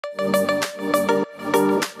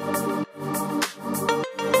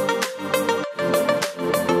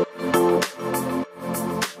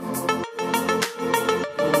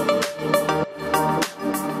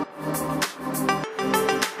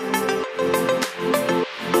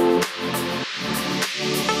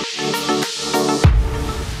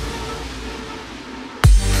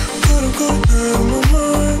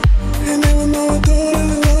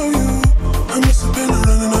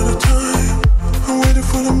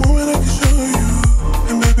moment I can show you.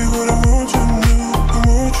 And baby, what I want you to know, I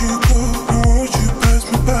want you to go, I want you to pass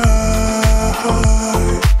me by.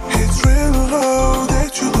 It's real love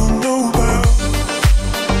that you don't know about.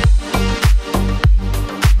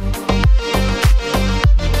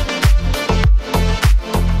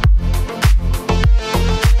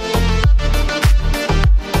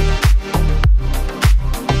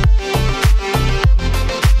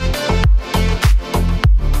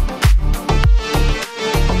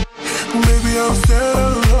 Baby, I'm sad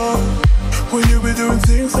alone when you be doing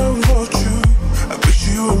things I want you. I wish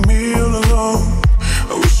you and me all alone.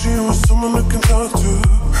 I wish you was someone I can talk to.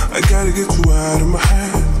 I gotta get you out of my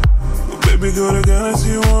head. But baby, girl, I gotta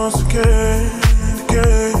see you once again,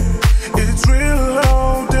 again. It's real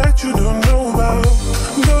love that you don't know about.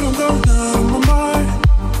 Girl, I'm going out of my mind.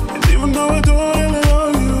 And even though I don't really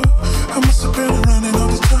love you, I must have been running all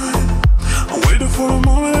the time. I'm waiting for a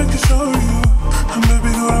moment I can show you. And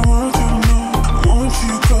baby, girl, I want you to know, I want you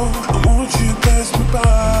to go, I want you to pass me by.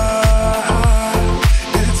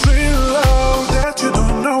 It's real love that you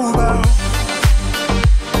don't know about.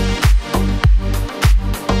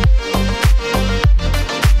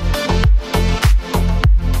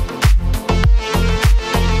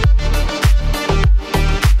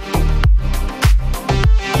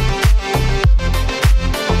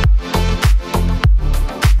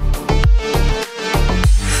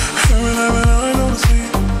 Every night when I don't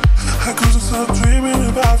sleep, I couldn't stop dreaming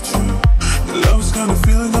about you. Your love is kinda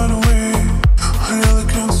feeling gone away. I really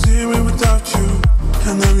can't see me without you.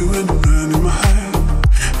 And every wind around in my head,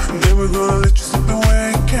 I'm never gonna let you slip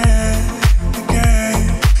away again, again.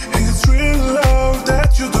 It's real love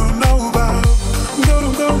that you don't know about. Girl,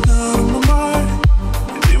 I'm going out of my mind.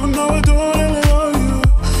 And even though I don't really love you,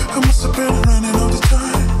 I must have been running all the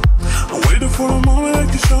time. I'm waiting for a moment I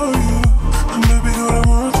can show you. And baby, girl, I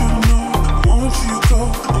want you to know, I want you to go,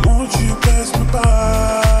 I want you to pass me by.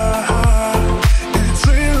 It's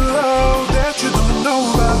real love that you don't know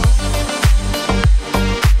about.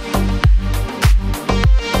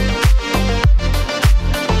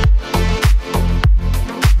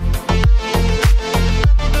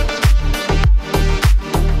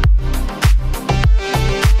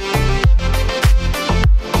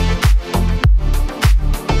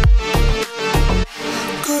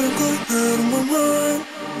 Good, I'm going out of my mind.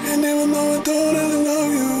 And even though I don't really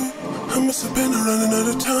love you, I must have been running out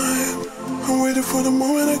of time. I'm waiting for the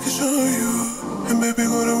moment I can show you. And baby,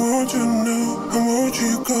 what I want you to know, I want you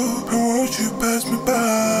to go, I want you to pass me by.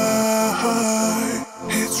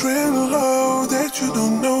 It's real love that you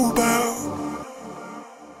don't know